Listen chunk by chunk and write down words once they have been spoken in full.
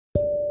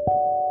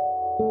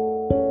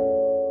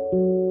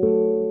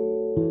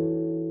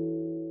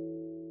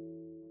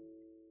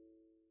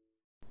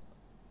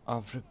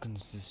After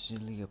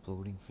consistently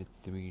uploading for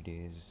 3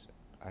 days,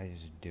 I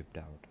just dipped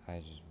out. I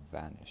just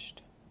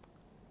vanished.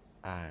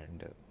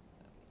 And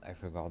I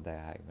forgot that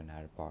I even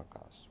had a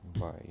podcast.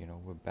 But,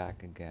 we're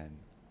back again.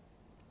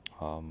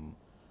 Um,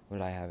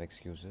 I have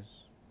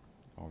excuses.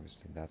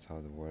 Obviously, that's how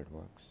the world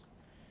works.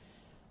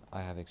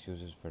 I have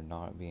excuses for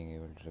not being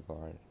able to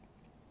record.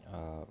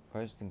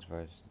 First things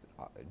first,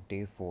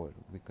 day 4,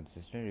 we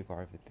consistently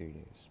recorded for 3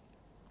 days.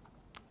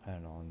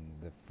 And on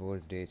the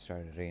fourth day, it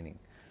started raining.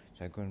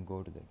 So I couldn't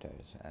go to the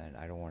terrace, and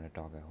I don't want to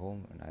talk at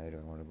home, and I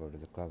don't want to go to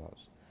the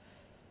clubhouse.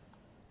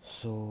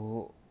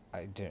 So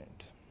I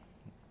didn't.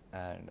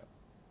 And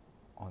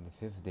on the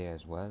fifth day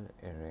as well,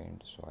 it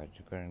rained, so I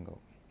couldn't go.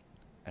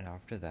 And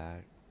after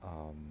that,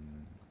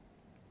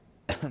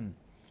 after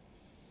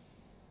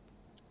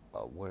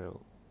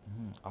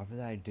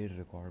that I did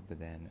record, but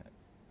then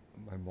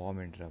my mom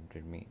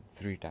interrupted me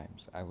 3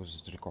 times. I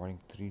was recording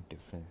 3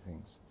 different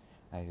things.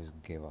 I just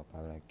gave up.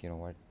 I was like, you know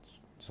what?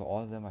 So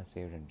all of them are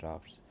saved in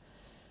drafts.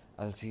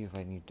 I'll see if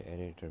I need to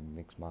edit or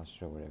mix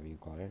master or whatever you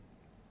call it.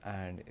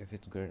 And if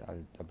it's good,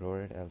 I'll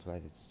upload it.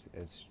 Elsewise,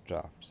 it's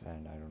drafts,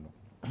 and I don't know.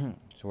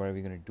 So what are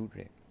we gonna do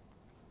today?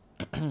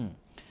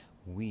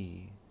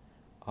 We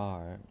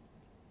are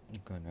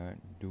gonna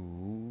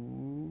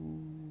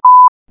do.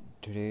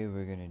 Today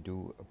we're gonna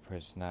do a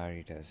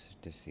personality test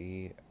to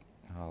see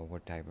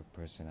what type of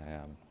person I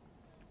am.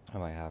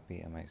 Am I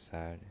happy? Am I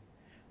sad?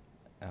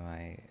 Am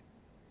I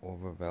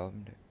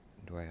overwhelmed?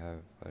 Do I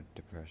have a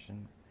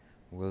depression?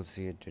 We'll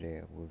see it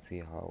today. We'll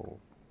see how,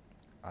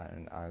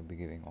 and I'll be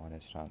giving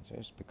honest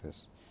answers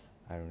because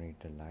I don't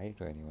need to lie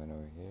to anyone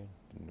over here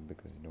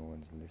because no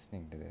one's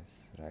listening to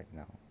this right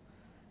now.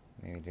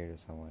 Maybe later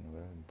someone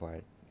will,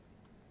 but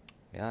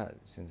yeah,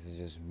 since it's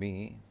just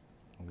me,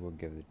 we'll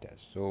give the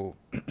test. So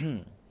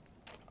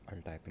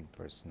I'll type in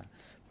person.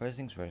 First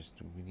things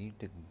first, we need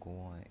to go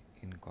on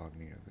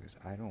incognito because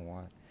I don't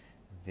want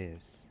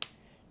this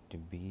to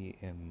be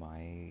in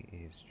my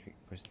history.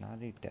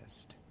 Personality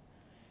test.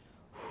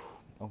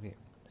 Okay,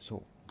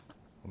 so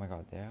oh my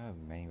god, there are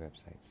many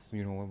websites. So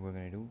you know what we're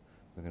gonna do?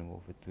 We're gonna go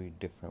for 3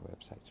 different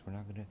websites. We're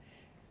not gonna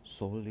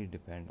solely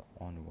depend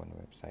on one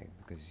website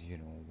because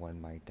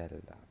one might tell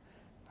that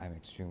I'm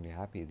extremely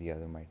happy, the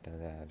other might tell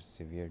that I have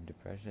severe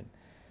depression.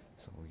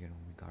 So we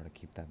gotta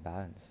keep that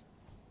balance.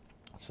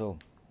 So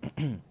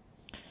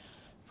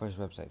first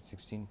website,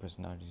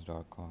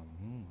 16personalities.com.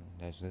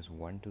 There's this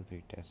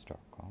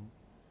 123test.com,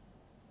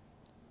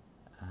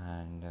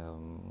 and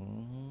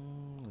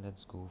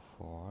let's go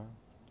for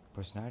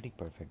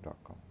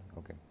personalityperfect.com.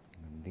 Okay,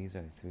 and these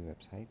are 3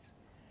 websites,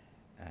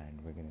 and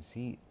we're gonna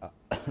see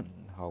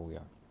how we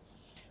are.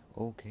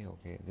 Okay,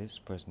 this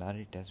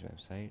personality test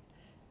website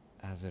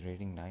has a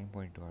rating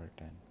 9.2 out of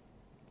 10.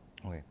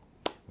 Okay,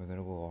 we're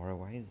gonna go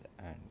aura-wise,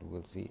 and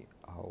we'll see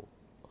how.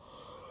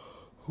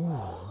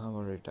 I'm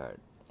already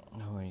tired.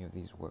 How any of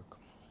these work.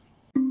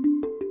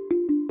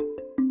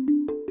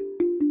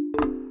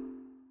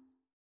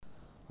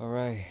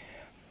 Alright,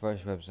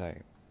 first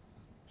website,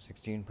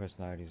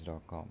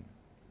 16personalities.com.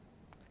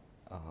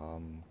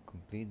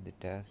 Complete the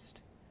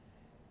test,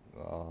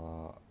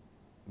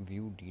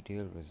 view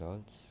detailed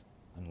results,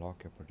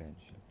 unlock your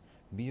potential.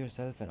 Be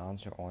yourself and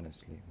answer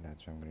honestly.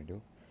 That's what I'm going to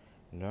do.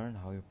 Learn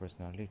how your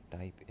personality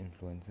type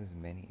influences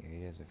many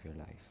areas of your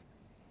life.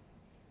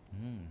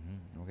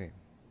 Okay.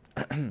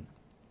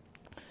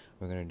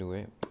 We're going to do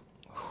it.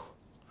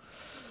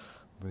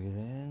 Breathe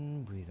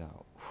in, breathe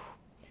out.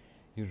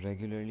 You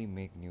regularly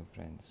make new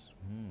friends.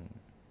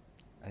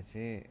 I'd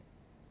say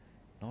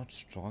not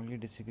strongly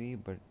disagree,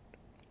 but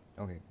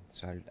okay.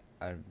 So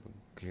I'll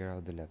clear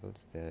out the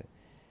levels. It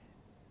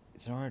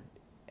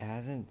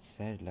hasn't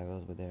said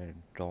levels, but there are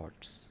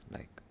dots.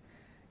 Like,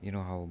 you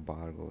know how a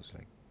bar goes,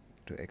 like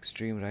to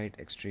extreme right,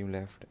 extreme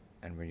left,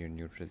 and when you're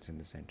neutral, it's in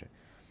the center.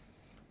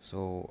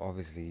 So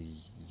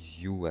obviously,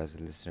 you as a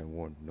listener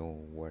won't know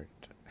what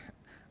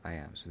I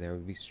am. So there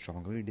will be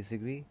strongly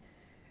disagree,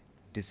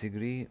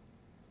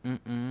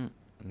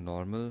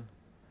 normal,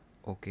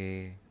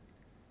 okay,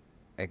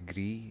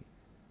 agree,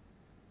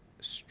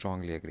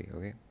 strongly agree.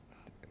 Okay.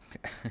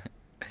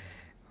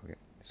 Okay,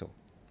 so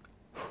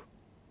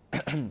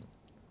we're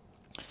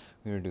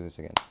gonna do this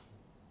again.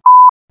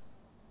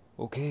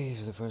 Okay,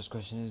 so the first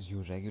question is,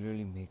 you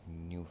regularly make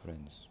new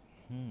friends.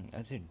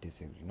 I'd say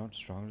disagree, not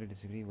strongly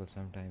disagree, but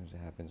sometimes it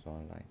happens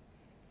online.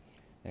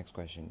 Next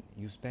question,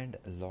 you spend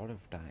a lot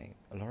of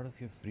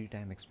your free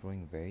time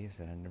exploring various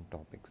random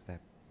topics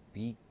that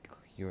pique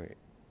your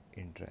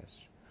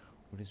interest.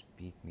 What does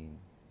pique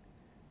mean?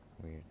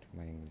 Wait,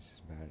 my English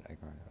is bad, I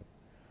can't help.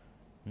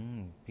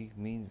 Pique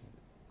means,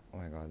 oh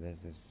my god,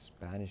 there's this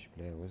Spanish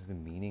player. What's the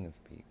meaning of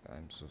pique?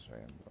 I'm so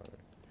sorry, I'm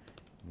bored.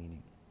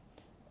 Meaning,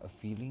 a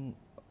feeling.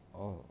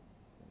 Oh,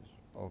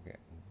 okay.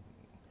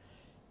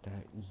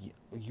 That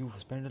you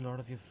spend a lot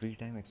of your free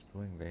time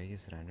exploring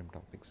various random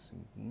topics.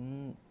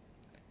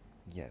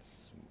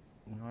 Yes,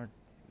 not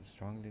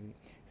strongly.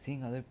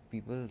 Seeing other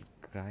people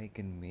cry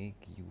can make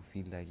you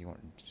feel like you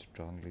want to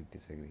strongly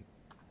disagree.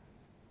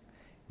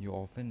 You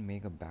often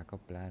make a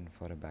backup plan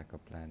for a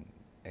backup plan.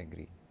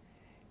 Agree.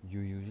 You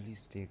usually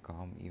stay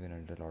calm even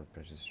under a lot of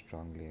pressure.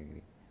 Strongly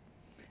agree.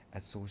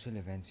 At social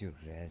events, you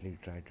rarely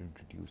try to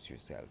introduce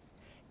yourself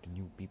to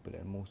new people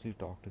and mostly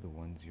talk to the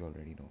ones you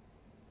already know.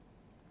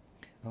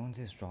 I won't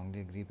say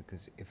strongly agree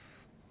because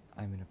if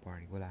I'm in a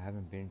party, well, I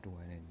haven't been to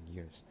one in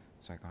years,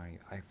 so I can't.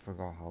 I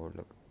forgot how it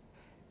look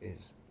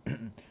is.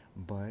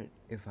 But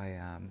if I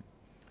am,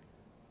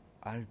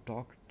 I'll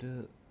talk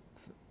to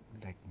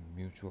like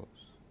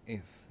mutuals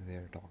if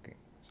they're talking.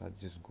 So I'll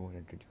just go and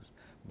introduce.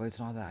 But it's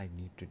not that I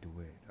need to do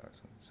it. Or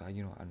so,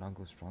 I'll not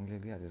go strongly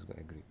agree. I'll just go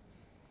agree.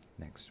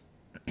 Next.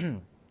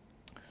 You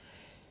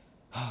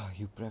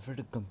prefer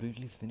to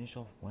completely finish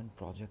off one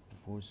project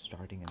before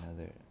starting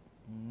another.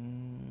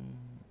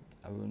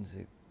 I wouldn't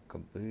say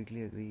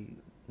completely agree,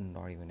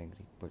 not even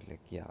agree, but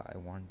like, yeah, I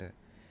want to,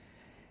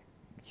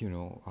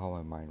 how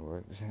my mind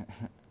works.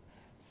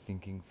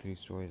 Thinking three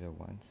stories at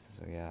once.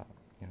 So, yeah,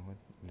 you know what?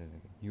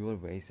 You are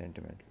very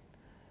sentimental.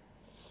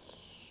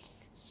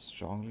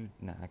 Strongly,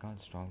 nah, I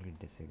can't strongly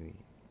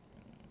disagree.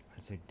 I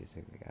said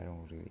disagree. I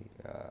don't really.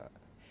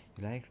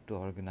 You like to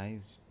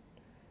organize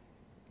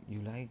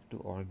You like to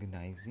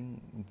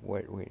organizing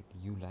wait,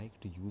 you like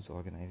to use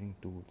organizing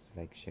tools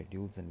like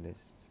schedules and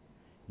lists.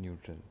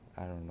 Neutral.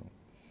 I don't know.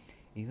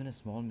 Even a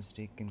small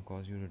mistake can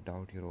cause you to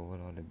doubt your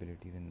overall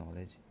abilities and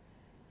knowledge.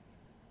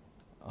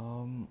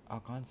 I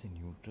can't say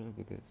neutral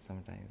because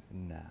sometimes,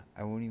 nah,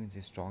 I won't even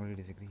say strongly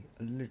disagree,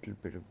 a little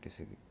bit of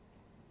disagree.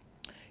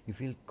 You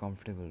feel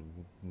comfortable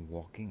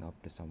walking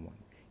up to someone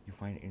you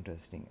find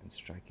interesting and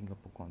striking up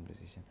a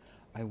conversation.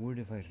 I would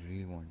if I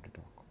really want to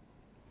talk.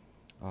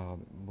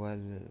 Well,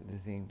 the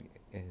thing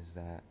is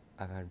that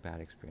I've had bad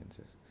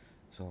experiences,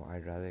 so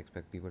I'd rather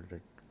expect people to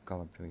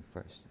come up to me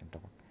first and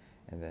talk,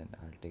 and then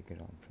I'll take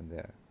it on from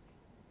there.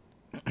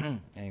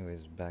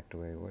 Anyways, back to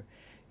where we were.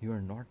 You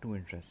are not too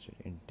interested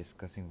in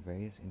discussing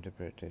various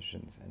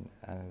interpretations and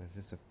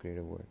analysis of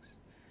creative works.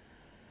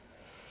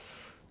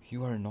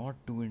 You are not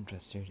too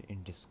interested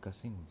in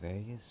discussing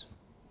various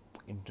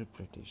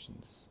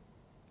interpretations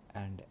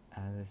and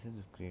analysis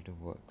of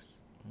creative works.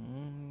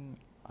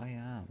 I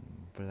am,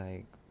 but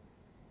like,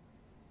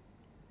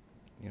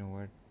 you know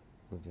what?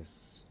 We'll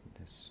just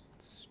this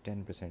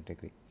 10%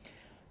 agree.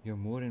 You're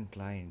more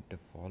inclined to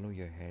follow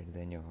your head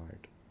than your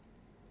heart.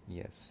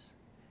 Yes,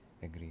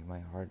 agree. My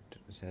heart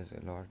says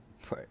a lot,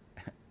 but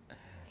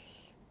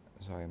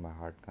sorry, my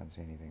heart can't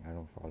say anything. I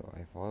don't follow.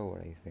 I follow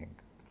what I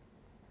think.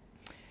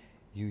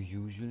 You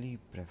usually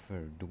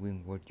prefer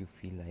doing what you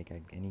feel like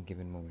at any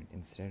given moment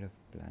instead of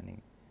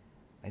planning.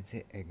 I'd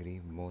say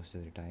agree most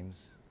of the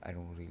times. I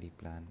don't really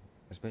plan,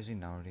 especially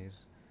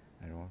nowadays.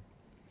 I don't.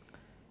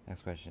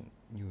 Next question.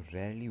 You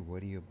rarely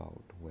worry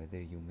about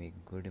whether you make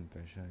good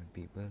impression on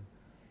people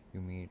you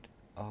meet.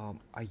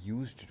 I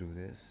used to do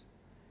this,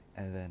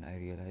 and then I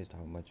realized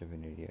how much of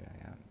an idiot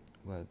I am.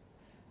 Well,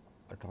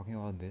 talking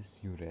about this,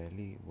 you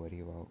rarely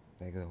worry about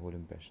like the whole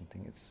impression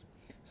thing. It's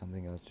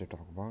something else to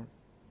talk about.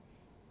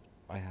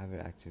 I have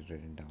it actually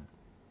written down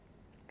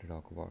to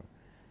talk about.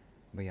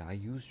 But yeah, I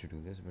used to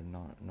do this, but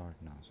not now.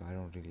 So I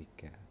don't really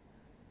care.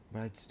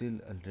 But I'd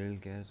still a little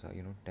care. So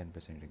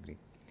 10% agree.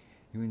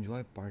 You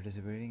enjoy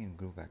participating in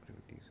group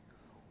activities.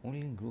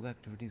 Only in group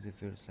activities it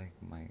feels like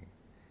my,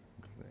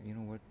 you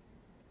know what,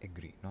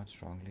 agree, not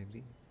strongly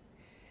agree.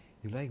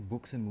 You like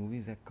books and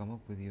movies that come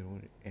up with your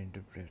own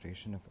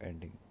interpretation of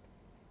ending.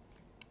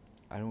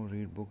 I don't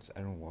read books,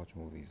 I don't watch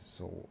movies,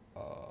 so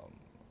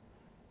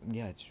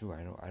yeah, it's true.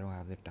 I don't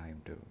have the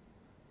time to.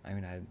 I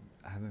mean, I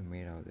haven't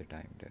made out the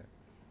time to.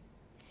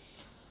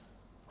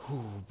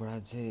 But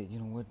I'd say, you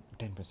know what,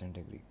 10%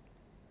 agree.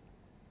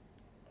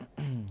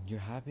 Your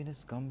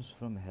happiness comes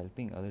from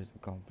helping others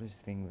accomplish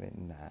things.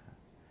 Then nah,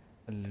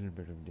 a little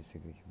bit of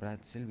disagree, but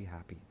I'd still be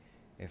happy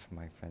if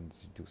my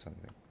friends do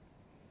something.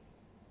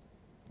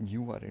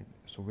 You are it.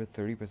 So we're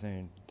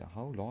 30%.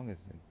 How long has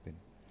it been?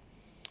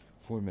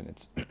 4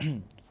 minutes.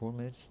 4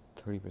 minutes,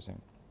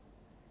 30%.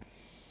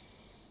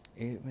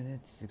 8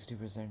 minutes,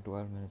 60%.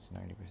 12 minutes,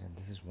 90%.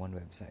 This is one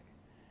website.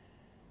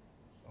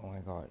 Oh my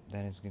god.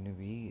 Then it's gonna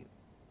be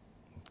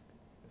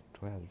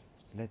 12.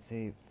 So let's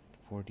say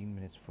 14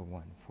 minutes for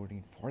one.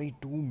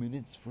 42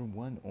 minutes for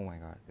one. Oh my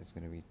god.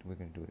 We're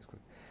gonna do this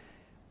quick.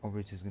 Or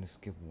we're just gonna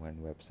skip one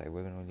website.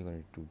 We're only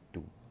gonna do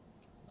two.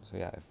 So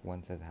yeah, if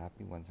one says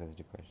happy, one says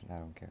depression, I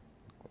don't care.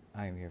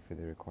 I am here for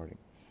the recording.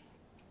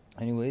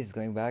 Anyways,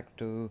 going back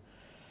to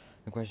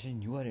the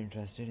question, you are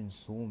interested in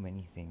so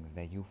many things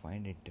that you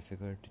find it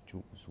difficult to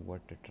choose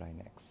what to try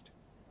next.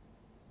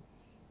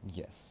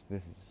 Yes,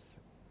 this is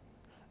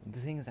the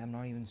thing is I'm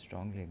not even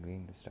strongly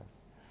agreeing to stuff.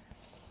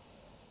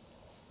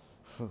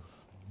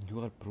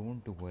 You are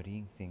prone to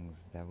worrying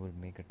things that will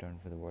make a turn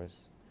for the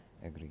worse.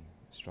 Agree,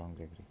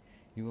 strongly agree.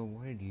 You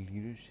avoid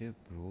leadership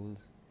roles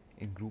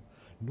in group.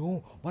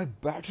 No, my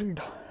battery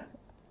died.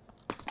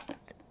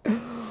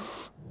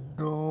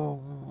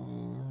 No,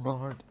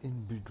 not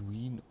in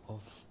between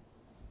of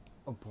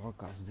a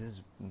podcast. This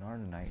is not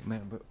a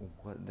nightmare, but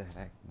what the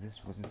heck? This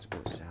wasn't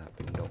supposed to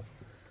happen. No.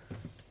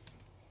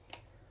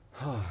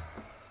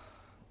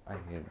 I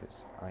hate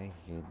this. I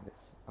hate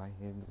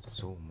this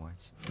so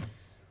much.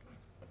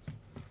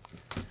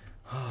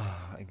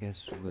 I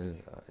guess we'll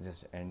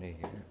just end it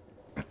here.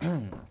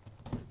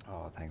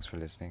 Oh, thanks for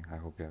listening. I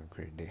hope you have a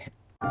great day.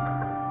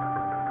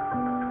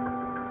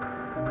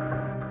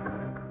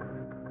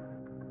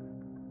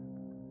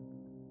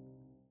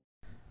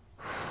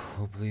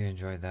 Hopefully you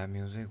enjoyed that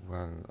music.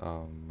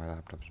 Well, my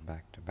laptop's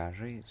back to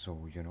battery, so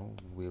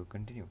we'll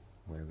continue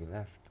where we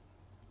left.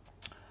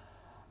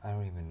 I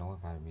don't even know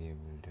if I'll be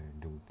able to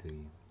do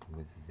 3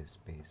 with this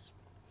pace.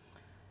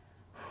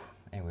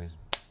 Anyways,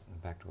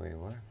 back to where you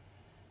were.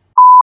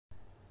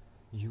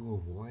 You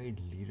avoid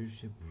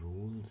leadership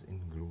roles in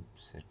group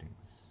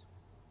settings.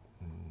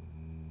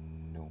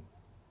 No.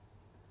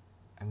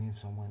 I mean, if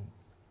someone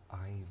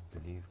I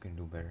believe can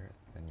do better,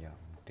 then yeah,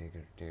 take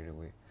it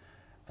away.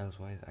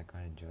 Elsewise, I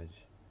can't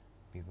judge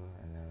people,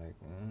 and they're like,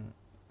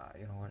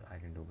 you know what, I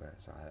can do better,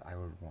 so I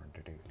would want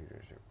to take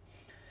leadership.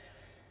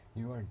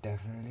 You are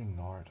definitely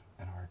not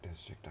an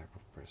artistic type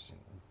of person.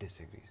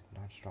 Disagrees,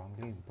 not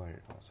strongly,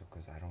 but also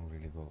because I don't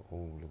really go,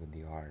 oh, look at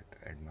the art,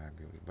 admire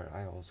beauty. But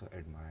I also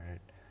admire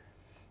it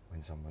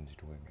when someone's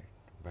doing it.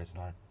 But it's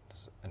not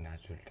a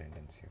natural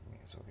tendency of me.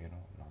 So,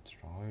 not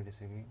strongly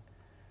disagreeing,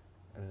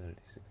 a little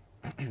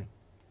disagree.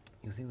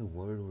 You think the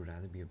world would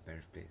rather be a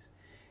better place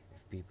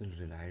if people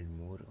relied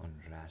more on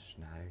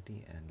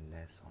rationality and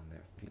less on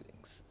their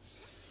feelings?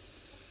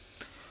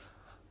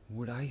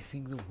 Would I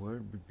think the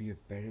world would be a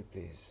better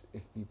place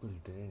if people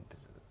didn't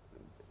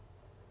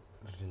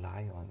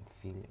rely on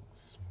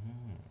feelings?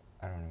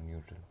 I don't know,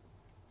 neutral.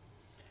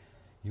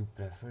 You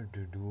prefer to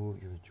do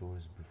your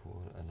chores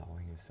before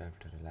allowing yourself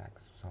to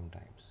relax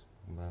sometimes.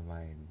 But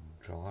my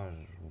drawer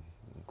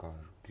got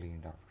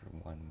cleaned after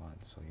 1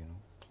 month, so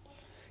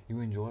You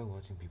enjoy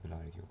watching people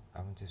argue.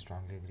 I won't say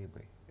strongly agree,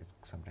 but it's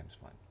sometimes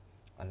fun.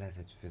 Unless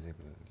it's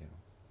physical,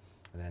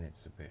 then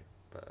it's a bit,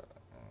 but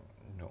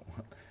no.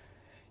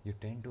 You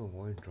tend to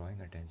avoid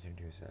drawing attention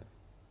to yourself.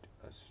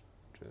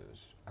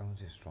 I won't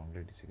say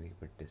strongly disagree,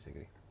 but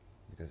disagree.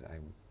 Because I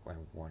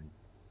want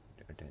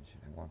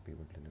attention. I want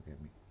people to look at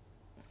me.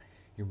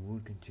 Your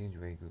mood can change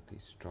very quickly.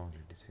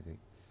 Strongly disagree.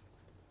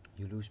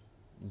 You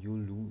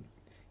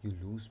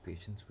lose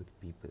patience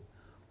with people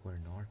who are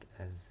not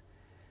as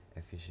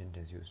efficient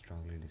as you.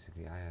 Strongly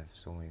disagree. I have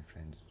so many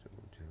friends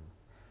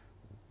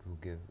who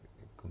give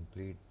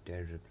complete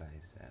dead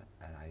replies,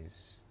 and I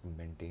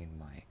maintain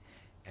my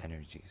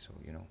energy. So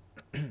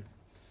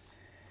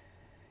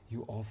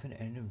you often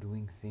end up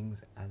doing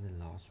things at the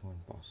last one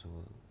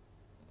possible.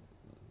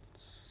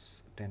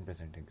 10%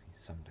 agree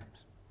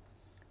sometimes.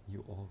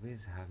 You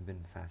always have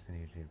been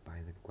fascinated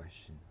by the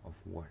question of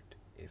what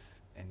if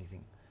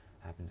anything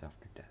happens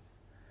after death.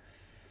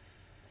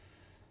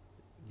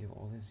 You're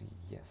always,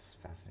 yes,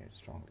 fascinated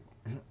strongly.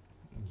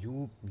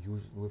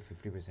 We're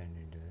 50%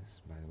 into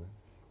this, by the way.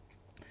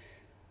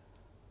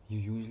 You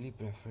usually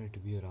prefer to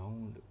be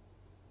around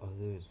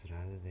others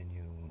rather than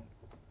your own.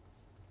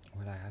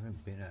 Well, I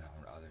haven't been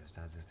around others,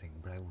 that's the thing,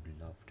 but I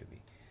would love to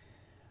be.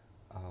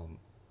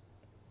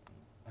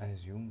 I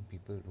assume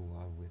people who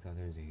are with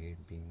others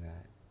hate being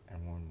that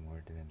and want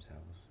more to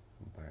themselves,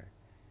 but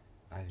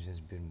I've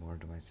just been more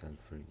to myself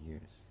for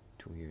years,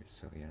 2 years,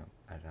 so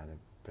I'd rather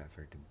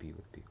prefer to be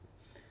with people.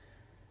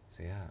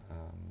 So yeah,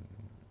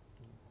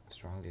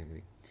 strongly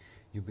agree.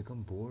 You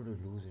become bored or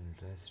lose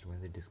interest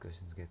when the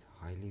discussions get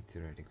highly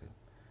theoretical.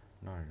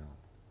 Not at all.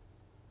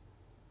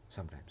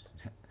 Sometimes.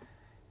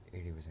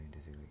 80%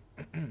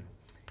 disagree.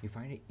 You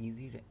find it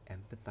easy to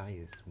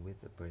empathize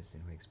with a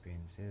person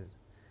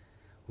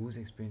whose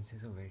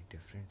experiences are very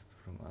different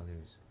from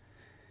others.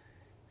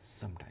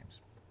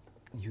 Sometimes.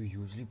 You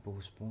usually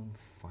postpone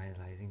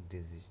finalizing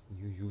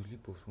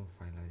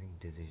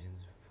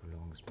decisions for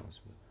long as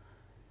possible.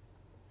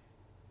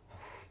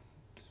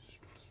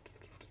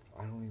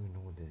 I don't even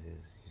know what this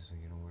is, so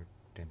you know what?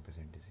 10%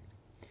 disagree.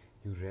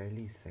 You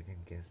rarely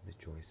second guess the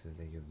choices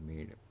that you've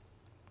made.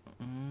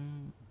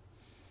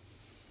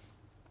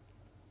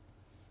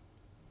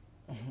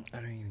 I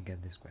don't even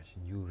get this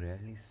question. You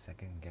rarely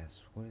second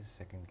guess. What is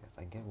second guess?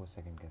 I get what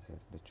second guess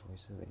is. The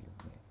choices that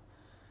you've made.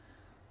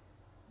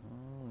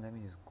 Let me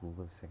just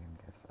Google second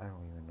guess. I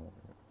don't even know what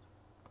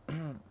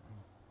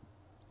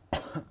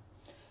it is.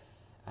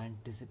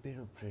 Anticipate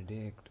or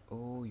predict.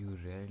 Oh, you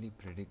rarely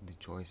predict the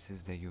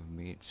choices that you've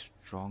made.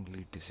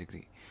 Strongly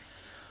disagree.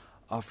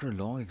 After a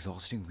long,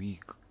 exhausting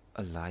week,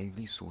 a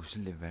lively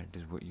social event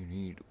is what you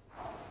need.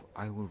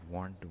 I would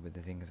want to, but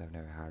the thing is, I've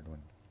never had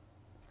one.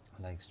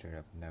 Like, straight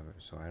up, never.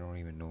 So I don't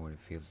even know what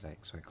it feels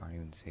like. So I can't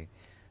even say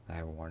that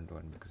I want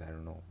one because I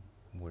don't know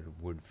what it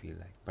would feel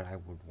like. But I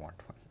would want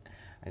one.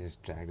 I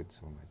just dragged it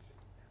so much.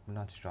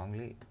 Not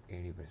strongly,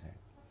 80%.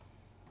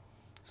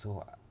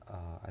 So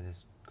I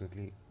just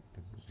quickly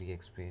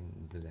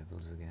re-explain the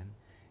levels again.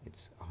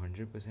 It's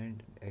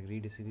 100% agree,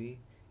 disagree,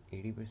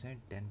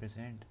 80%,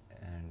 10%,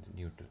 and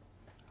neutral.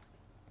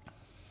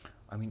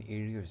 I mean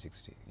 80 or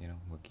 60,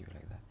 we'll keep it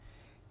like that.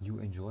 You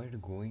enjoy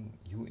going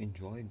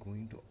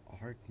to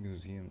art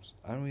museums.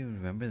 I don't even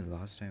remember the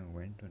last time I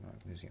went to an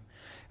art museum.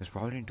 It was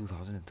probably in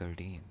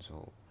 2013,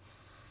 so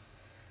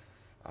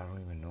I don't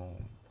even know.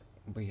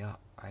 But yeah,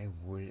 I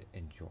would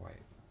enjoy,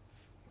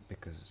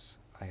 because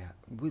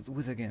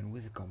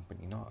with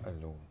company, not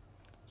alone.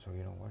 So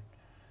you know what?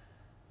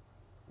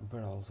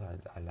 But also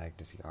I like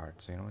to see art.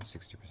 So you know what?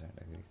 60%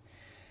 agree.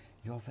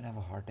 You often have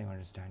a hard time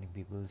understanding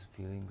people's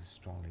feelings.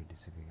 Strongly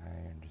disagree.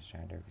 I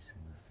understand every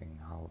single thing,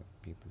 how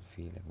people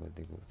feel and what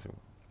they go through.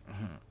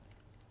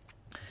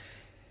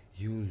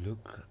 you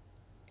look,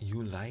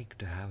 you like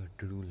to have a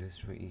to-do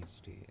list for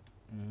each day.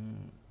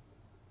 Mm,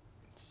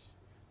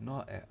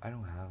 no, I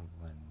don't have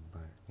one,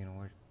 but you know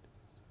what?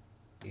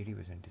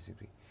 80%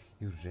 disagree.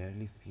 You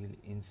rarely feel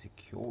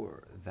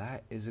insecure.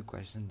 That is a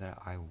question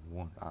that I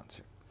won't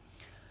answer.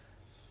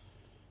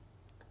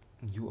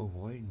 You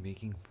avoid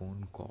making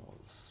phone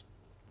calls.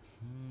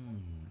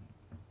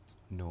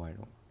 No, I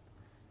don't.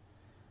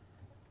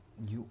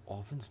 You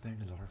often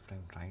spend a lot of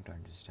time trying to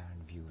understand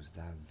views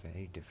that are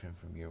very different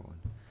from your own.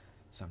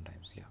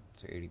 Sometimes, yeah.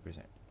 So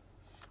 80%.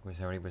 We're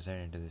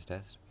 70% into this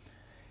test.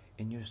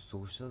 In your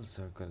social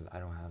circle, I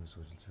don't have a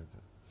social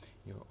circle.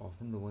 You're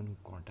often the one who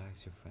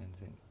contacts your friends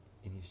and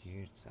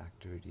initiates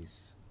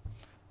activities.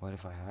 Well,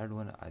 if I had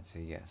one, I'd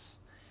say yes.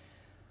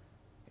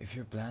 If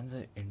your plans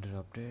are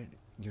interrupted,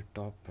 your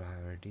top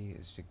priority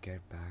is to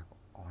get back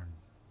on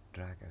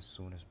track as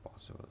soon as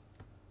possible.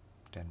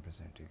 10%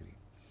 agree.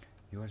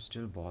 You are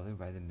still bothered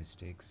by the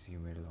mistakes you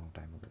made a long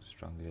time ago.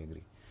 Strongly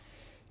agree.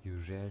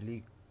 You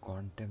rarely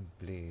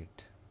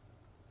contemplate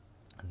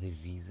the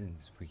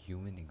reasons for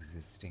human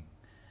existing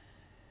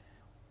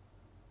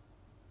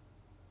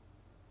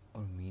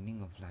or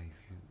meaning of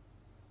life.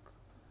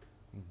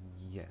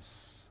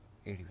 Yes,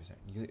 80%.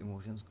 Your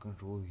emotions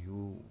control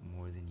you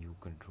more than you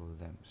control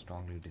them.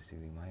 Strongly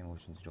disagree. My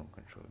emotions don't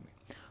control me.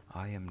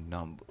 I am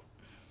numb.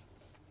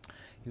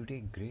 You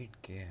take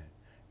great care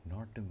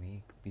not to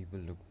make people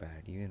look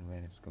bad, even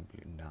when it's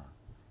complete. Nah.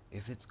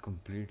 If it's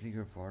completely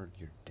your fault,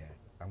 you're dead.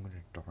 I'm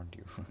gonna taunt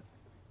you.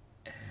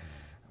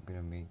 I'm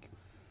gonna make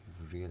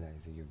you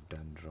realize that you've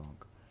done wrong.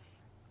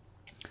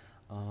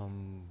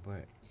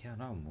 But yeah,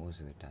 not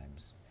most of the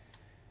times.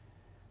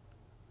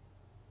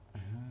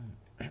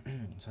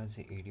 So I'd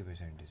say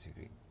 80%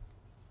 disagree.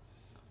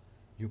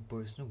 Your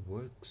personal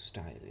work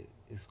style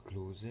is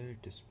closer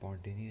to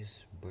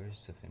spontaneous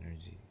bursts of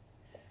energy.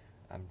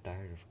 I'm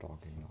tired of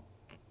talking now.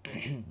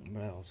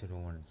 But I also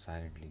don't want to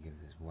silently give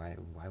this. Why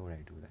would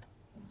I do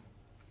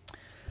that?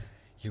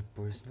 Your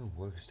personal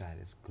work style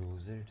is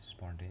closer to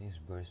spontaneous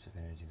bursts of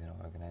energy than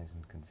organized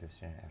and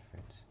consistent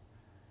efforts.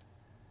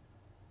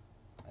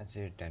 I'd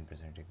say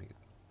 10% agree.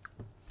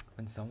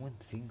 When someone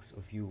thinks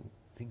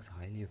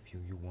highly of you,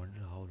 you wonder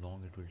how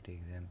long it will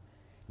take them.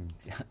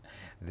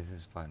 This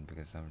is fun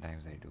because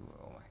sometimes I do.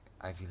 Oh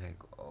my, I feel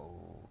like,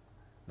 oh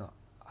no,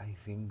 I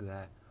think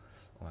that,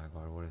 oh my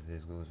god, what if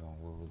this goes wrong?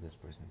 What will this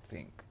person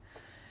think?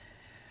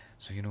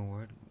 So you know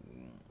what?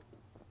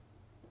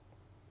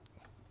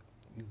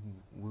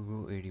 We'll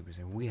go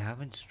 80%. We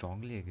haven't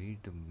strongly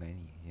agreed to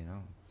many.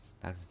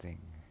 That's the thing.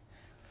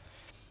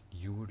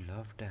 You would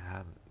love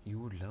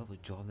a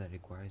job that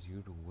requires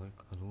you to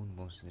work alone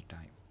most of the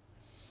time.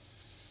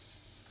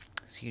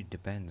 See, it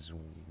depends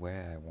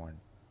where I want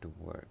to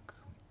work.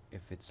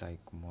 If it's like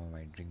one of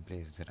my dream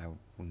places that I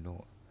would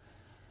know,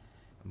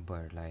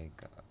 but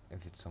like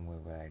if it's somewhere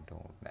where I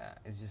don't,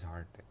 it's just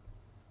hard.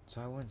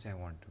 So I wouldn't say I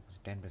want to.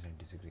 10%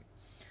 disagree.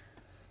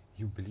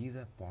 You believe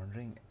that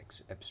pondering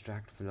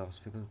abstract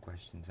philosophical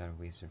questions are a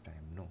waste of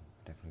time? No,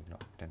 definitely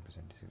not. 10%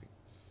 disagree.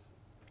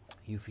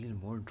 You feel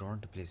more drawn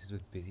to places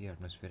with busy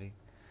atmospheres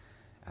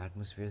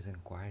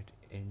and quiet,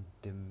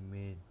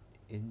 intimate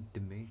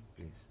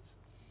places.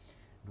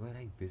 Do I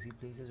like busy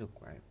places or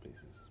quiet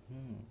places?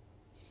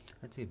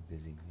 I'd say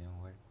busy. You know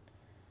what?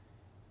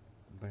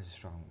 But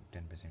strong.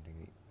 10%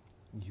 agree.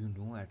 You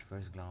know at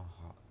first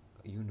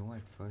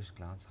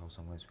glance how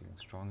someone is feeling.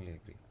 Strongly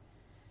agree.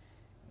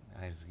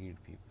 I read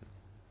people.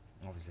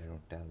 Obviously, I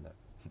don't tell them.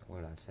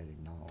 Well, I've said it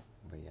now,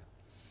 but yeah.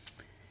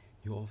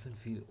 You often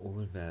feel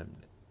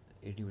overwhelmed.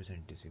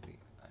 80% disagree.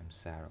 I'm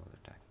sad all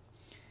the time.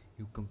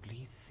 You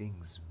complete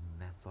things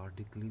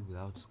methodically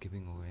without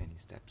skipping over any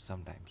steps.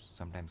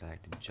 Sometimes I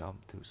like to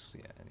jump through.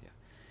 Yeah.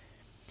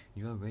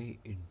 You are very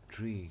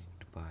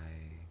intrigued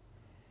by.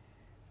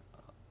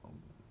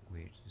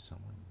 Wait, is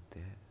someone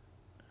there?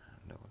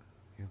 No.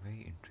 You're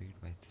very intrigued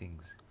by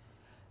things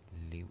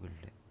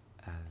labeled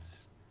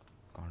as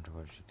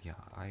controversial. Yeah,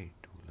 I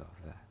do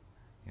love that.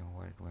 You know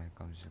what? When it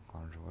comes to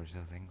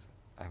controversial things,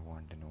 I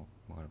want to know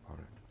more about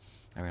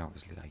it. I mean,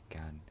 obviously, I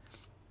can.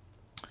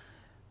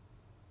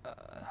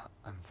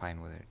 I'm fine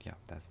with it. Yeah,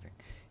 that's the thing.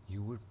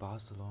 You would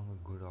pass along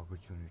a good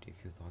opportunity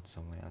if you thought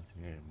someone else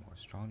needed it more.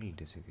 Strongly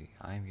disagree.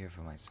 I am here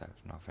for myself,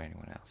 not for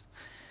anyone else.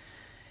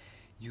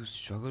 You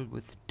struggle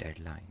with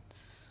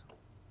deadlines.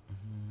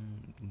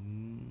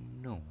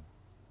 No.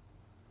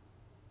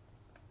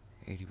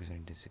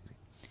 80% disagree.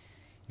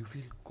 You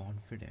feel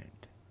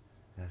confident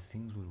that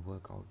things will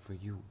work out for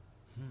you.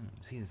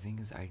 See, the thing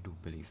is, I do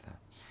believe that.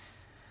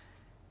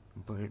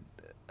 But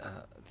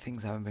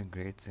things haven't been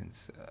great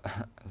since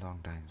a long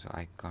time, so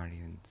I can't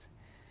even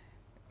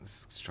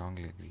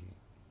strongly agree.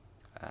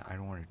 I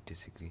don't want to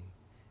disagree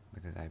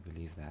because I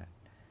believe that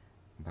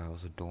but I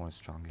also don't want to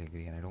strongly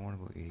agree, and I don't want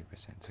to go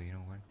 80%. So you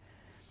know what?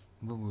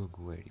 We'll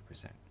go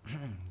 80%.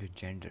 The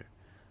gender.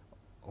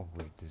 Oh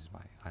wait, this is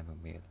my. I'm a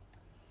male.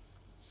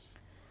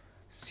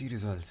 See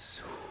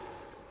results.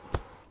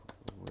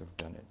 We've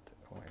done it.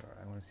 Oh my god!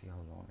 I want to see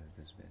how long has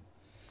this been,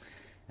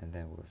 and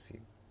then we'll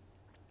see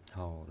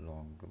how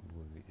long do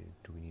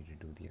we need to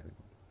do the other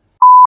one.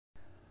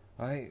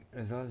 Alright,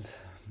 results.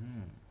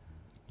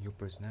 Your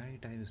personality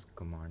type is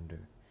Commander.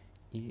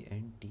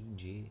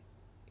 ENTJ.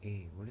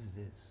 What is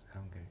this? I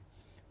don't get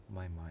it.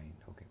 My mind.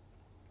 Okay.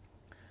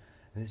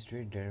 This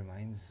trait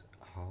determines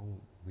how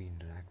we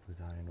interact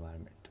with our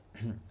environment.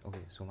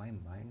 Okay, so my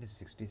mind is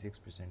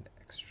 66%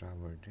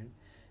 extroverted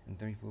and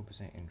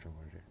 34%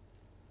 introverted.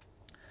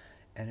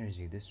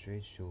 Energy. This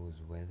trait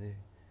shows where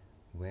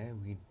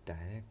we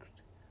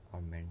direct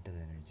our mental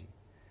energy.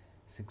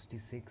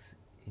 66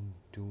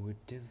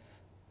 intuitive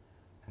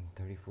and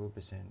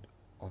 34%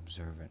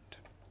 observant.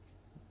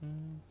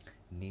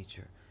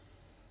 Nature.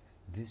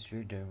 This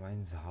trait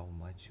determines how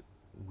much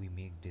we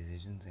make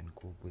decisions and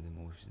cope with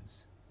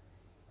emotions.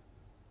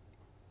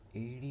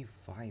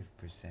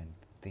 85%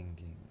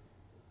 thinking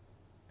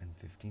and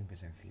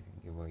 15%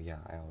 feeling. Well, yeah,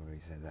 I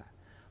already said that.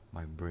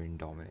 My brain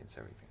dominates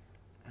everything.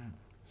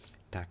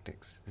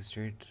 Tactics. This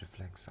trait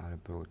reflects our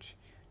approach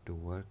to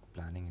work,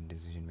 planning, and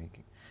decision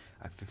making.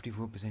 I have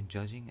 54%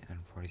 judging and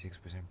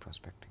 46%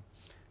 prospecting.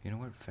 You know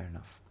what? Fair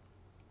enough.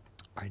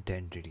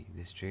 Identity.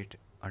 This trait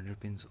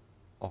underpins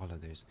all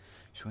others,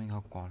 showing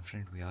how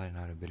confident we are in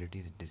our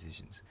abilities and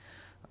decisions.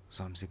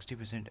 So I'm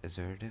 60%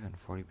 assertive and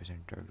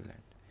 40%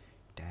 turbulent.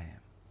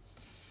 Damn.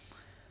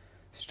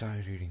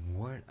 Start reading.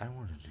 What? I don't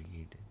want to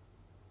read.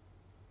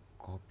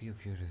 Copy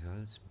of your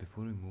results.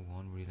 Before we move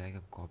on, would you like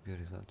a copy of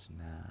results?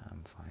 Nah,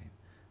 I'm fine.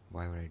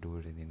 Why would I do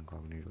it in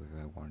incognito if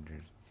I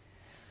wanted?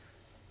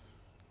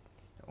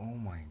 Oh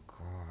my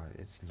god,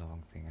 it's a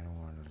long thing. I don't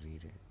want to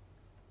read it.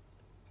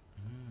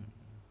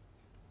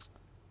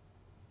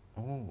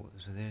 Oh,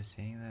 so they're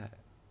saying that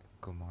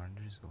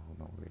commanders. Oh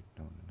no, wait,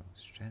 no.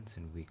 Strengths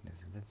and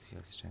weaknesses. Let's see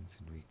your strengths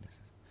and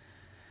weaknesses.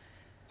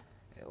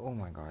 Oh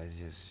my god, it's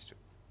just.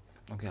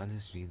 Okay, I'll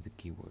just read the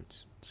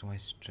keywords. So, my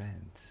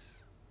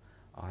strengths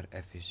are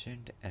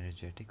efficient,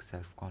 energetic,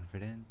 self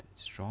confident,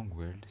 strong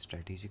willed,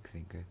 strategic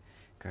thinker,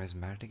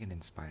 charismatic, and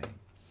inspiring.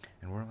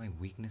 And what are my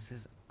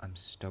weaknesses? I'm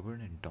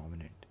stubborn and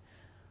dominant.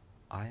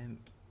 I am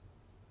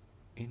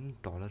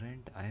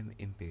intolerant. I am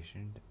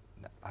impatient.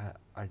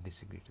 I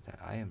disagree to that.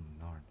 I am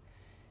not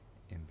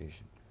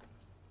impatient.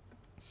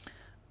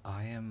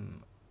 I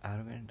am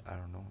arrogant. I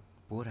don't know.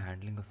 Poor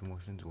handling of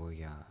emotions. Oh,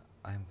 yeah.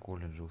 I am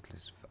cold and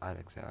ruthless. I'll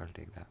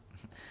take that.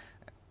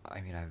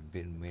 I mean, I've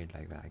been made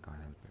like that. I can't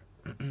help it.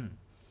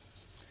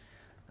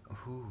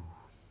 Whew.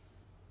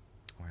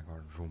 Oh my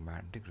god,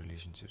 romantic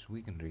relationships.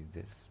 We can read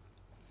this.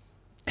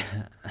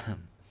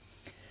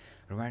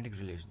 Romantic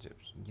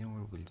relationships. You know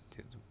what we'll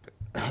do?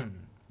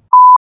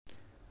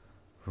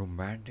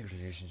 Romantic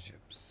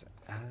relationships.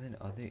 As in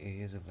other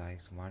areas of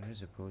life,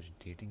 commanders approach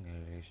dating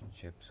and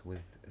relationships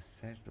with a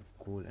set of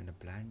goals and a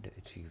plan to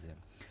achieve them,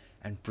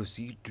 and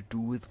proceed to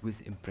do it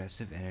with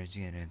impressive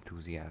energy and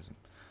enthusiasm.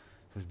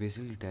 So it's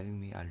basically telling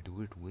me I'll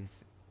do it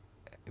with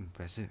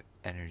impressive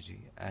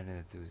energy and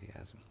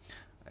enthusiasm.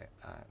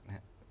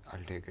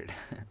 I'll take it.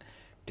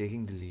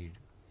 Taking the lead.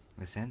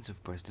 The sense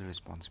of personal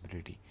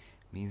responsibility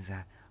means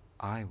that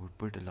I would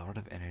put a lot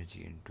of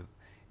energy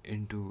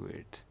into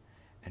it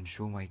and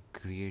show my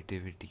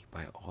creativity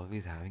by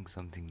always having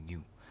something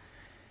new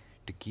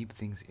to keep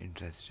things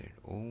interested.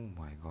 Oh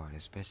my god,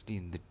 especially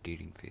in the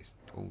dating phase.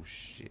 Oh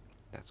shit,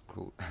 that's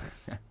cool.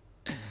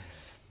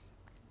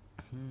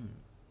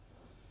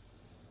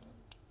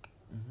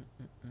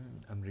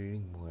 I'm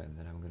reading more and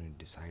then I'm gonna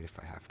decide if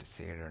I have to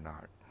say it or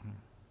not.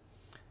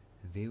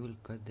 They will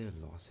cut their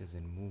losses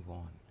and move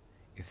on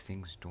if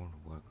things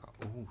don't work out.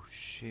 Oh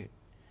shit,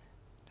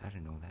 I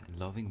didn't know that.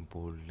 Loving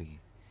boldly.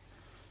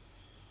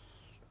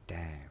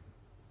 Damn.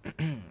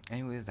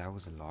 Anyways, that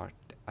was a lot.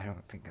 I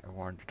don't think I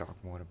want to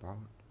talk more about.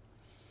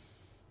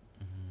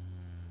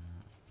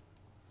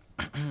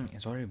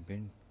 It's already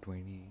been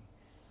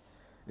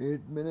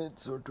 28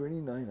 minutes or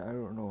 29. I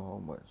don't know how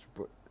much,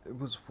 but it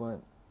was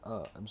fun.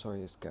 I'm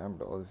sorry I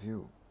scammed all of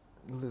you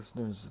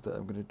listeners that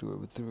I'm gonna do it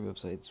with 3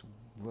 websites.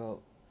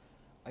 Well,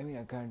 I mean,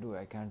 I can't do it.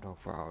 I can't talk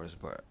for hours,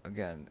 but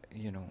again,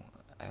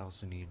 I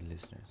also need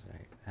listeners,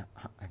 right?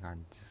 I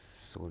can't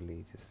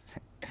solely just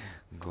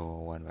go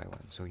one by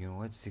one. So you know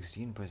what?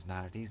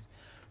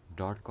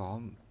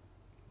 16personalities.com.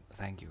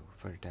 Thank you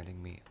for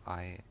telling me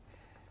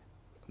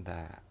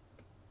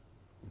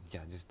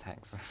just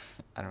thanks.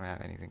 I don't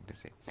have anything to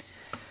say.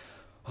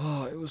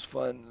 Oh, it was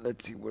fun.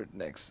 Let's see what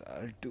next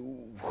I'll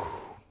do.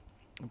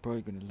 I'm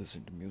probably gonna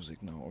listen to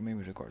music now, or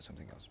maybe record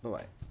something else. Bye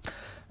bye.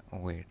 Oh,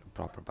 wait,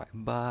 proper bye.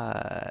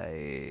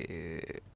 Bye.